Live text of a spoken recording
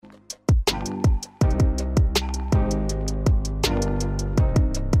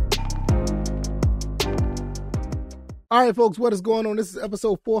All right, folks, what is going on? This is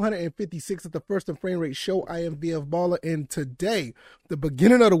episode 456 of the First and Frame Rate Show. I am VF Baller, and today, the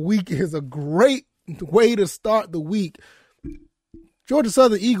beginning of the week is a great way to start the week. Georgia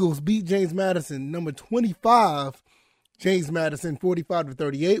Southern Eagles beat James Madison, number 25, James Madison,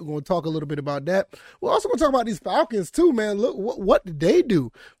 45-38. We're going to talk a little bit about that. We're also going to talk about these Falcons, too, man. Look, what did they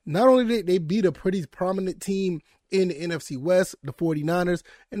do? Not only did they beat a pretty prominent team in the NFC West, the 49ers,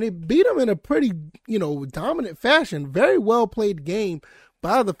 and they beat them in a pretty, dominant fashion. Very well played game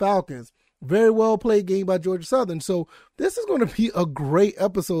by the Falcons. Very well played game by Georgia Southern. So this is going to be a great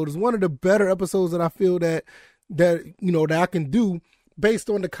episode. It's one of the better episodes that I feel that I can do based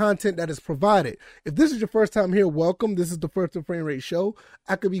on the content that is provided. If this is your first time here, welcome. This is the First and Frame Rate Show.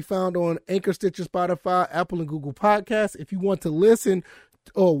 I could be found on Anchor, Stitcher, Spotify, Apple, and Google Podcasts. If you want to listen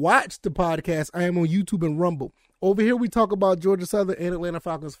or watch the podcast, I am on YouTube and Rumble. Over here, we talk about Georgia Southern and Atlanta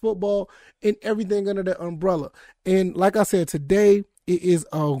Falcons football and everything under that umbrella. And like I said, today it is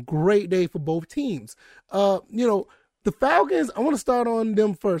a great day for both teams. The Falcons, I want to start on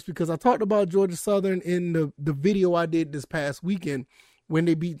them first because I talked about Georgia Southern in the video I did this past weekend when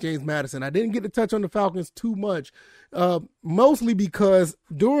they beat James Madison. I didn't get to touch on the Falcons too much, mostly because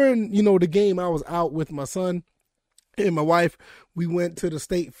during, the game I was out with my son and my wife. We went to the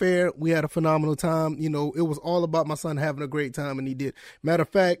state fair. We had a phenomenal time. It was all about my son having a great time, and he did. Matter of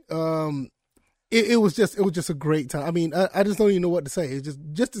fact, it was just a great time. I mean, I just don't even know what to say. It's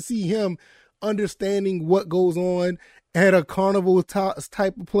just to see him understanding what goes on at a carnival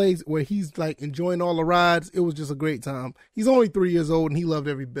type of place where he's like enjoying all the rides. It was just a great time. He's only 3 years old and he loved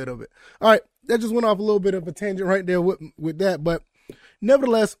every bit of it. All right, that just went off a little bit of a tangent right there with that, but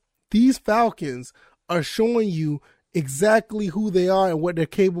nevertheless, these Falcons are showing you exactly who they are and what they're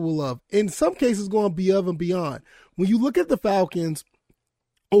capable of. In some cases, going above and beyond. When you look at the Falcons,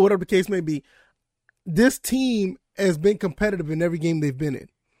 or whatever the case may be, this team has been competitive in every game they've been in.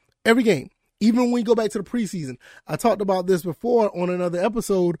 Every game. Even when you go back to the preseason. I talked about this before on another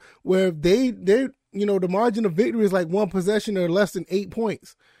episode where the margin of victory is like one possession or less than 8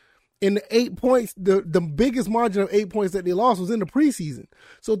 points. In the 8 points, the biggest margin of 8 points that they lost was in the preseason.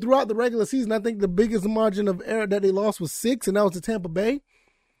 So throughout the regular season, I think the biggest margin of error that they lost was 6, and that was to Tampa Bay,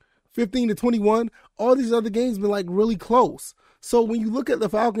 15-21. All these other games have been like really close. So when you look at the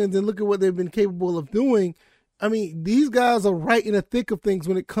Falcons and look at what they've been capable of doing, I mean, these guys are right in the thick of things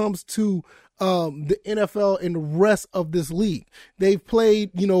when it comes to the NFL and the rest of this league. They've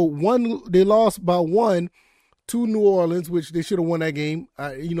played, they lost by 1 to New Orleans, which they should have won that game.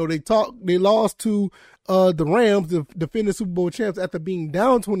 They lost to the Rams, the defending Super Bowl champs, after being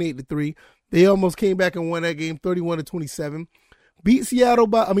down 28-3. They almost came back and won that game 31-27. Beat Seattle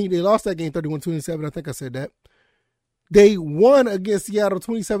they lost that game 31-27. I think I said that. They won against Seattle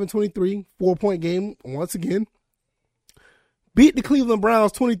 27-23, 4-point game once again. Beat the Cleveland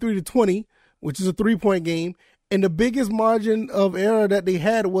Browns 23-20, which is a 3-point game. And the biggest margin of error that they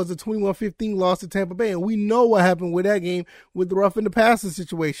had was a 21-15 loss to Tampa Bay. And we know what happened with that game with the roughing the passer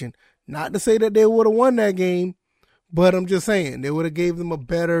situation. Not to say that they would have won that game, but I'm just saying they would have gave them a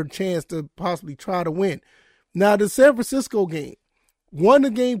better chance to possibly try to win. Now, the San Francisco game, won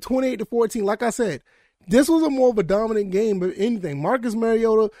the game 28-14. Like I said, this was a more of a dominant game than anything. Marcus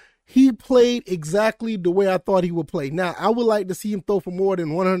Mariota, he played exactly the way I thought he would play. Now, I would like to see him throw for more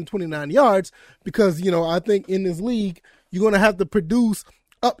than 129 yards because, I think in this league, you're going to have to produce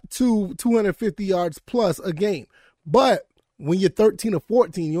up to 250 yards plus a game. But when you're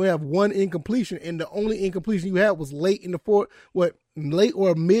 13-14, you have one incompletion, and the only incompletion you had was late or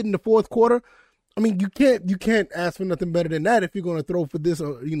mid in the fourth quarter. I mean, you can't ask for nothing better than that if you're going to throw for this,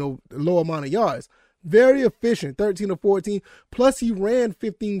 low amount of yards. Very efficient, 13-14. Plus, he ran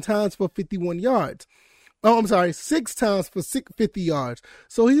 15 times for 51 yards. 6 times for 50 yards.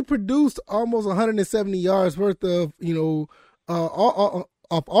 So he produced almost 170 yards worth of, of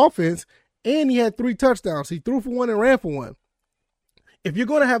offense, and he had 3 touchdowns. He threw for 1 and ran for 1. If you're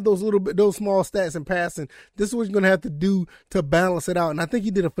going to have those small stats in passing, this is what you're going to have to do to balance it out. And I think he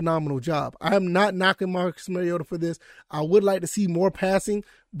did a phenomenal job. I am not knocking Marcus Mariota for this. I would like to see more passing,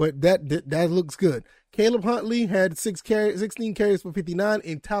 but that looks good. Caleb Huntley had 16 carries for 59,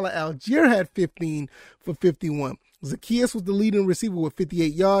 and Tyler Algier had 15 for 51. Zacchaeus was the leading receiver with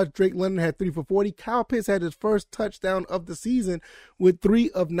 58 yards. Drake London had 3 for 40. Kyle Pitts had his first touchdown of the season with 3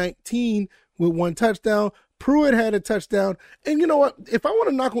 of 19 with 1 touchdown. Pruitt had a touchdown. And you know what? If I want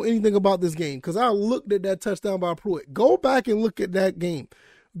to knock on anything about this game, because I looked at that touchdown by Pruitt, go back and look at that game.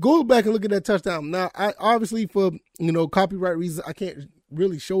 Go back and look at that touchdown. Now, I obviously for, copyright reasons, I can't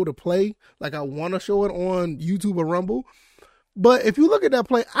really show the play like I want to show it on YouTube or Rumble. But if you look at that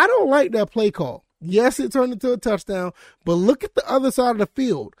play, I don't like that play call. Yes, it turned into a touchdown, but look at the other side of the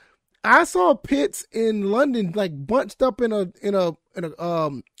field. I saw Pitts in London like bunched up in a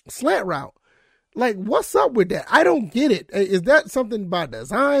slant route. Like, what's up with that? I don't get it. Is that something by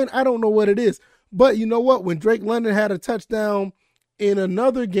design? I don't know what it is. But you know what? When Drake London had a touchdown in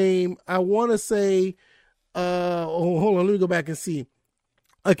another game, I want to say, hold on, let me go back and see.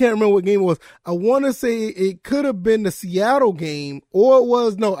 I can't remember what game it was. I want to say it could have been the Seattle game, or it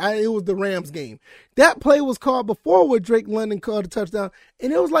was the Rams game. That play was called before where Drake London called a touchdown,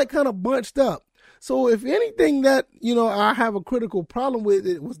 and it was like kind of bunched up. So if anything that, I have a critical problem with,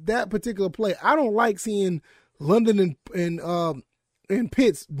 it was that particular play. I don't like seeing London and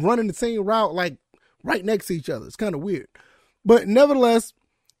Pitts running the same route, like right next to each other. It's kind of weird. But nevertheless,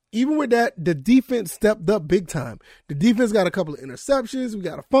 even with that, the defense stepped up big time. The defense got a couple of interceptions. We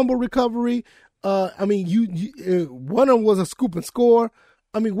got a fumble recovery. One of them was a scoop and score.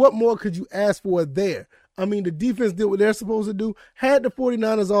 I mean, what more could you ask for there? I mean, the defense did what they're supposed to do. Had the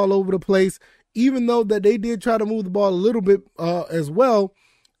 49ers all over the place. Even though that they did try to move the ball a little bit as well,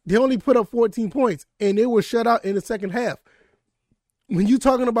 they only put up 14 points, and they were shut out in the second half. When you're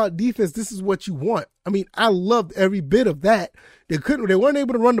talking about defense, this is what you want. I mean, I loved every bit of that. They weren't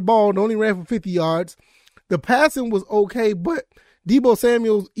able to run the ball. They only ran for 50 yards. The passing was okay, but Deebo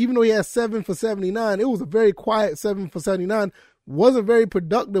Samuel, even though he had 7 for 79, it was a very quiet 7 for 79. Wasn't very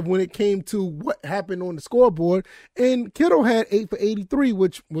productive when it came to what happened on the scoreboard. And Kittle had 8 for 83,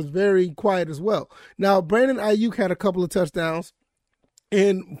 which was very quiet as well. Now, Brandon Ayuk had a couple of touchdowns.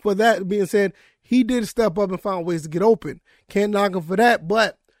 And for that being said, he did step up and found ways to get open. Can't knock him for that.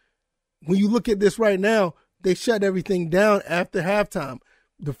 But when you look at this right now, they shut everything down after halftime.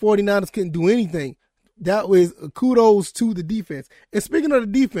 The 49ers couldn't do anything. That was kudos to the defense. And speaking of the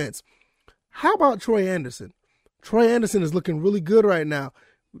defense, how about Troy Anderson? Troy Anderson is looking really good right now.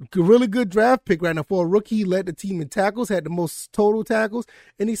 Really good draft pick right now. For a rookie, he led the team in tackles, had the most total tackles,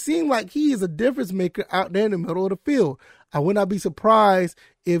 and he seemed like he is a difference maker out there in the middle of the field. I would not be surprised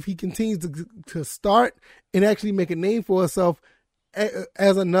if he continues to start and actually make a name for himself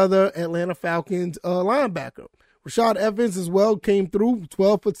as another Atlanta Falcons linebacker. Rashad Evans as well came through,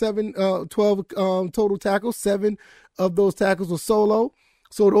 12 total tackles. 7 of those tackles were solo.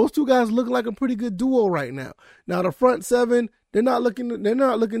 So those two guys look like a pretty good duo right now. Now the front 7, they're not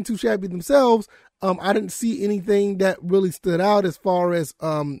looking too shabby themselves. I didn't see anything that really stood out as far as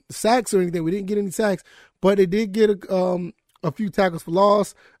sacks or anything. We didn't get any sacks, but they did get a few tackles for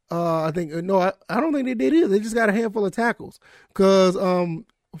loss. I don't think they did either. They just got a handful of tackles because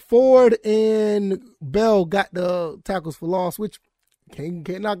Ford and Bell got the tackles for loss, which can't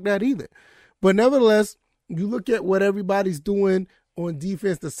knock that either. But nevertheless, you look at what everybody's doing on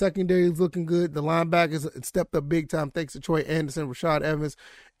defense. The secondary is looking good. The linebackers stepped up big time thanks to Troy Anderson, Rashad Evans.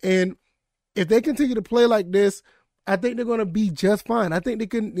 And if they continue to play like this, I think they're going to be just fine. I think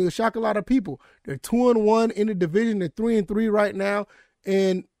they'll shock a lot of people. They're 2-1 in the division. They're 3-3 right now.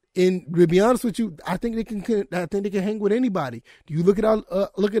 And to be honest with you, I think they can hang with anybody. Do you look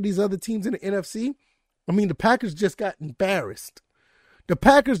at these other teams in the NFC? I mean, the Packers just got embarrassed. The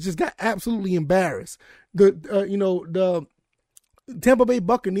Packers just got absolutely embarrassed. The Tampa Bay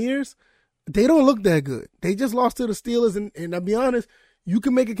Buccaneers, they don't look that good. They just lost to the Steelers, and I'll be honest, you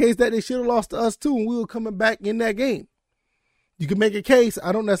can make a case that they should have lost to us too, and we were coming back in that game. You can make a case.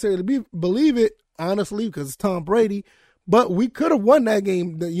 I don't necessarily believe it, honestly, because it's Tom Brady, but we could have won that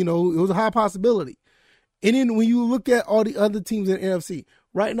game. It was a high possibility. And then when you look at all the other teams in the NFC,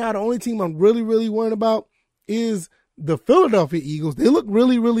 right now the only team I'm really, really worried about is the Philadelphia Eagles. They look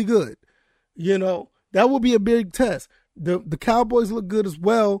really, really good. That will be a big test. The Cowboys look good as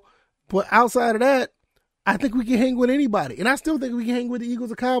well, but outside of that, I think we can hang with anybody, and I still think we can hang with the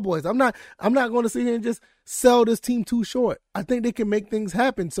Eagles or Cowboys. I'm not going to sit here and just sell this team too short. I think they can make things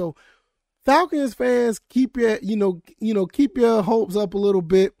happen. So, Falcons fans, keep your hopes up a little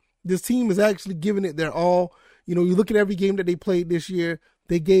bit. This team is actually giving it their all. You look at every game that they played this year.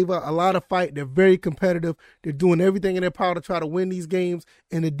 They gave a lot of fight. They're very competitive. They're doing everything in their power to try to win these games.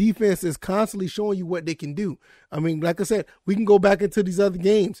 And the defense is constantly showing you what they can do. I mean, like I said, we can go back into these other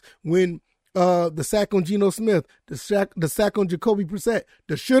games when the sack on Geno Smith, the sack on Jacoby Brissett,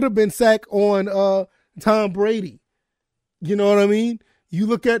 the should have been sack on Tom Brady. You know what I mean? You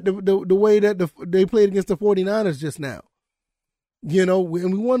look at the way that they played against the 49ers just now. And we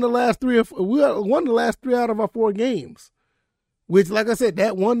won the last 3 out of our 4 games. Which, like I said,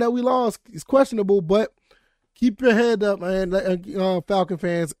 that one that we lost is questionable, but keep your head up, man, Falcon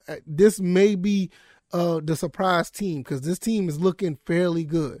fans. This may be the surprise team because this team is looking fairly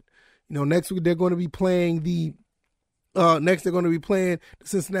good. Next week they're going to be playing the Next, they're going to be playing the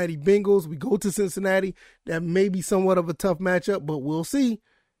Cincinnati Bengals. We go to Cincinnati. That may be somewhat of a tough matchup, but we'll see.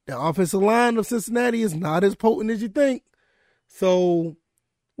 The offensive line of Cincinnati is not as potent as you think. So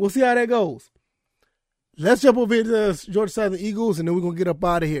we'll see how that goes. Let's jump over here to the Georgia Southern Eagles, and then we're going to get up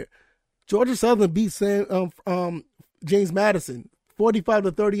out of here. Georgia Southern beat James Madison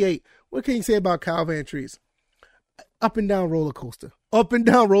 45-38. What can you say about Kyle Vantrease? Up and down roller coaster. Up and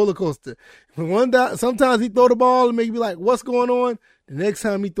down roller coaster. Sometimes he throw the ball and make you be like, what's going on? The next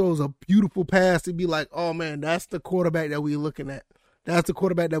time he throws a beautiful pass, it'd be like, oh man, that's the quarterback that we're looking at. That's the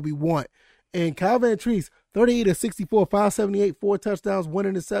quarterback that we want. And Kyle Vantrease, 38-64, 578, 4 touchdowns, 1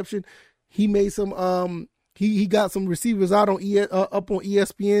 interception. He made some he got some receivers out on up on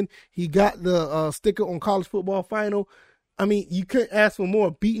ESPN. He got the sticker on College Football Final. I mean, you couldn't ask for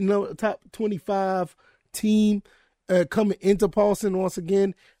more. Beating the top 25 team, coming into Paulson once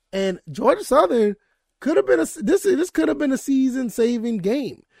again, and Georgia Southern could have been this could have been a season-saving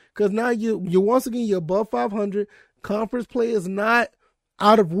game, because now you once again you're above 500. Conference play is not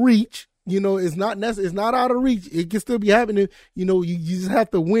out of reach. You know, it's not out of reach. It can still be happening. You know, you just have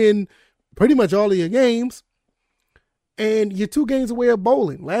to win pretty much all of your games, and you're 2 games away of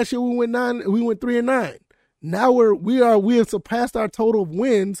bowling. Last year we went 3-9. Now we have surpassed our total of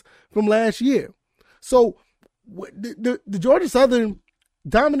wins from last year. So the Georgia Southern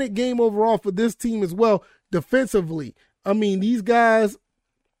dominant game overall for this team as well defensively. I mean, these guys,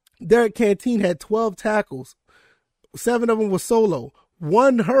 Derek Canteen had 12 tackles. 7 of them were solo.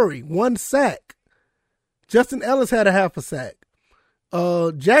 1 hurry, 1 sack. Justin Ellis had a half a sack.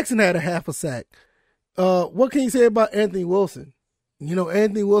 Jackson had a half a sack. What can you say about Anthony Wilson? You know,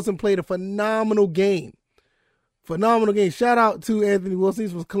 Anthony Wilson played a phenomenal game. Phenomenal game. Shout out to Anthony Wilson.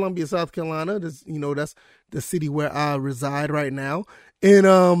 He's from Columbia, South Carolina. That's the city where I reside right now.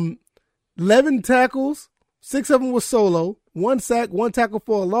 And 11 tackles, 6 of them were solo. 1 sack, 1 tackle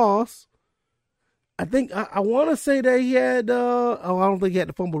for a loss. I think I want to say that he had. I don't think he had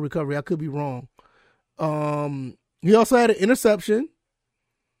the fumble recovery. I could be wrong. He also had an interception.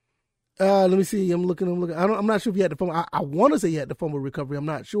 Let me see. I'm looking. I'm not sure if he had the fumble. I want to say he had the fumble recovery. I'm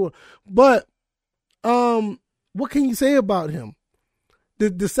not sure. But what can you say about him?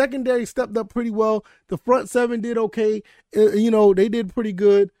 The secondary stepped up pretty well. The front 7 did okay. They did pretty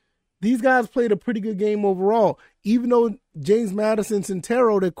good. These guys played a pretty good game overall. Even though James Madison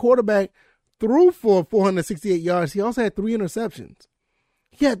Centero, their quarterback, threw for 468 yards, he also had 3 interceptions.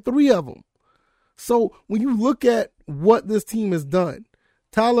 He had 3 of them. So when you look at what this team has done,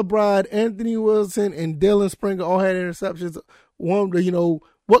 Tyler Bride, Anthony Wilson, and Dylan Springer all had interceptions.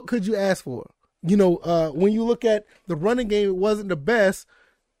 What could you ask for? When you look at the running game, it wasn't the best,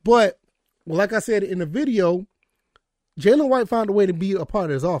 but like I said in the video, Jalen White found a way to be a part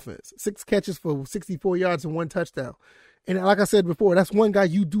of his offense. 6 catches for 64 yards and 1 touchdown. And like I said before, that's one guy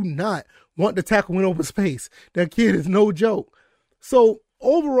you do not want to tackle in open space. That kid is no joke. So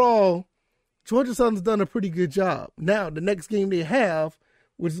overall, Georgia Southern's done a pretty good job. Now, the next game they have,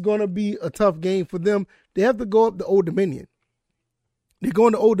 which is going to be a tough game for them, they have to go up to Old Dominion. They're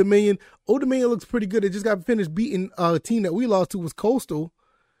going to Old Dominion. Old Dominion looks pretty good. They just got finished beating a team that we lost to, was Coastal.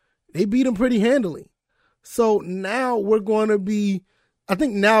 They beat them pretty handily. So now we're going to be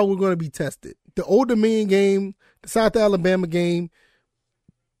tested. The Old Dominion game, the South Alabama game,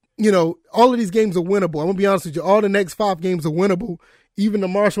 all of these games are winnable. I'm going to be honest with you. All the next 5 games are winnable. Even the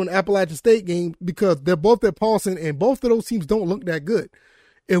Marshall and Appalachian State game, because they're both at Paulson, and both of those teams don't look that good.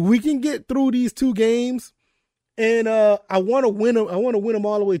 If we can get through these 2 games, and I want to win them. I want to win them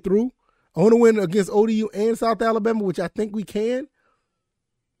all the way through. I want to win against ODU and South Alabama, which I think we can.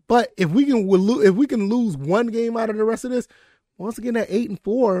 But if we can lose 1 game out of the rest of this, once again, that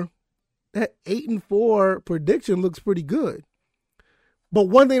 8-4 prediction looks pretty good. But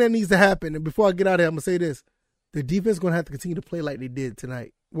one thing that needs to happen, and before I get out of here, I'm gonna say this: the defense is gonna have to continue to play like they did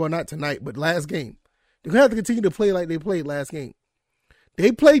tonight. Well, not tonight, but last game. They're gonna have to continue to play like they played last game.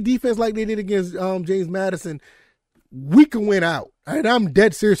 They played defense like they did against James Madison. We can win out. And I'm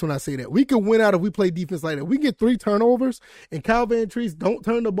dead serious when I say that. We can win out if we play defense like that. We get 3 turnovers and Kyle Vantrease don't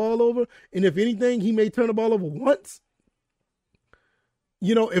turn the ball over. And if anything, he may turn the ball over once.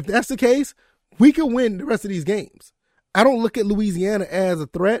 If that's the case, we can win the rest of these games. I don't look at Louisiana as a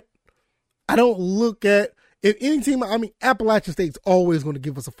threat. I don't look at, if any team, Appalachian State's always going to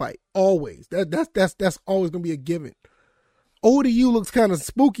give us a fight. Always. That's always going to be a given. ODU looks kind of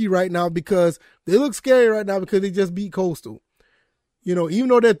spooky right now because they look scary right now because they just beat Coastal. Even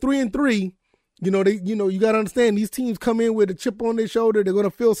though they're 3-3, You got to understand these teams come in with a chip on their shoulder. They're going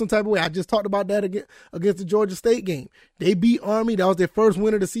to feel some type of way. I just talked about that against the Georgia State game. They beat Army. That was their first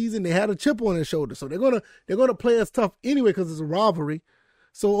win of the season. They had a chip on their shoulder. So they're going to play us tough anyway because it's a rivalry.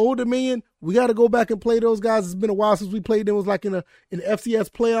 So Old Dominion, we got to go back and play those guys. It's been a while since we played them. It was like in the FCS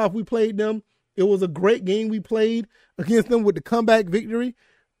playoff we played them. It was a great game we played against them with the comeback victory.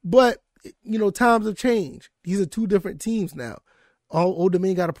 But, times have changed. These are two different teams now. Old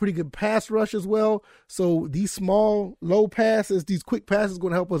Dominion got a pretty good pass rush as well. So these small, low passes, these quick passes are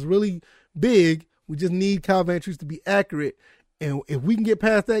going to help us really big. We just need Kyle Vantrease to be accurate. And if we can get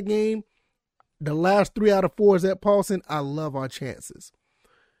past that game, the last 3 out of 4 is at Paulson, I love our chances.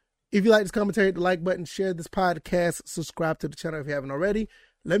 If you like this commentary, hit the like button, share this podcast, subscribe to the channel if you haven't already.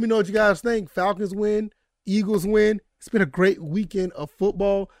 Let me know what you guys think. Falcons win, Eagles win. It's been a great weekend of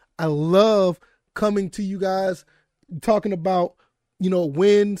football. I love coming to you guys talking about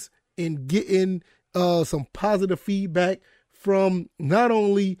wins and getting some positive feedback from not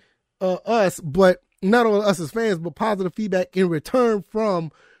only us as fans, but positive feedback in return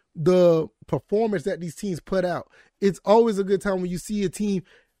from the performance that these teams put out. It's always a good time when you see a team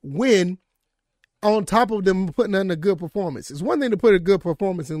win on top of them putting in a good performance. It's one thing to put a good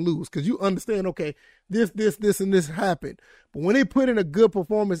performance and lose because you understand, okay, this, and this happened. But when they put in a good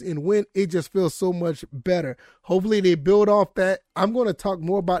performance and win, it just feels so much better. Hopefully they build off that. I'm going to talk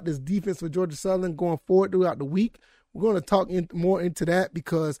more about this defense for Georgia Southern going forward throughout the week. We're going to talk more into that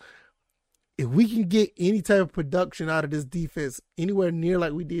because if we can get any type of production out of this defense anywhere near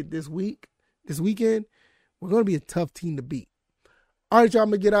like we did this weekend, we're going to be a tough team to beat. All right, y'all, I'm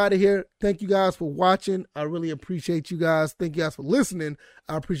going to get out of here. Thank you guys for watching. I really appreciate you guys. Thank you guys for listening.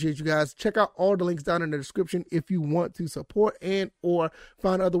 I appreciate you guys. Check out all the links down in the description if you want to support and or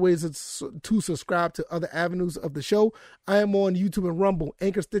find other ways to subscribe to other avenues of the show. I am on YouTube and Rumble,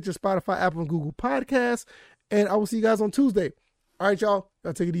 Anchor, Stitcher, Spotify, Apple, and Google Podcasts. And I will see you guys on Tuesday. All right, y'all.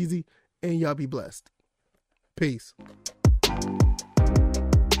 Y'all take it easy and y'all be blessed. Peace.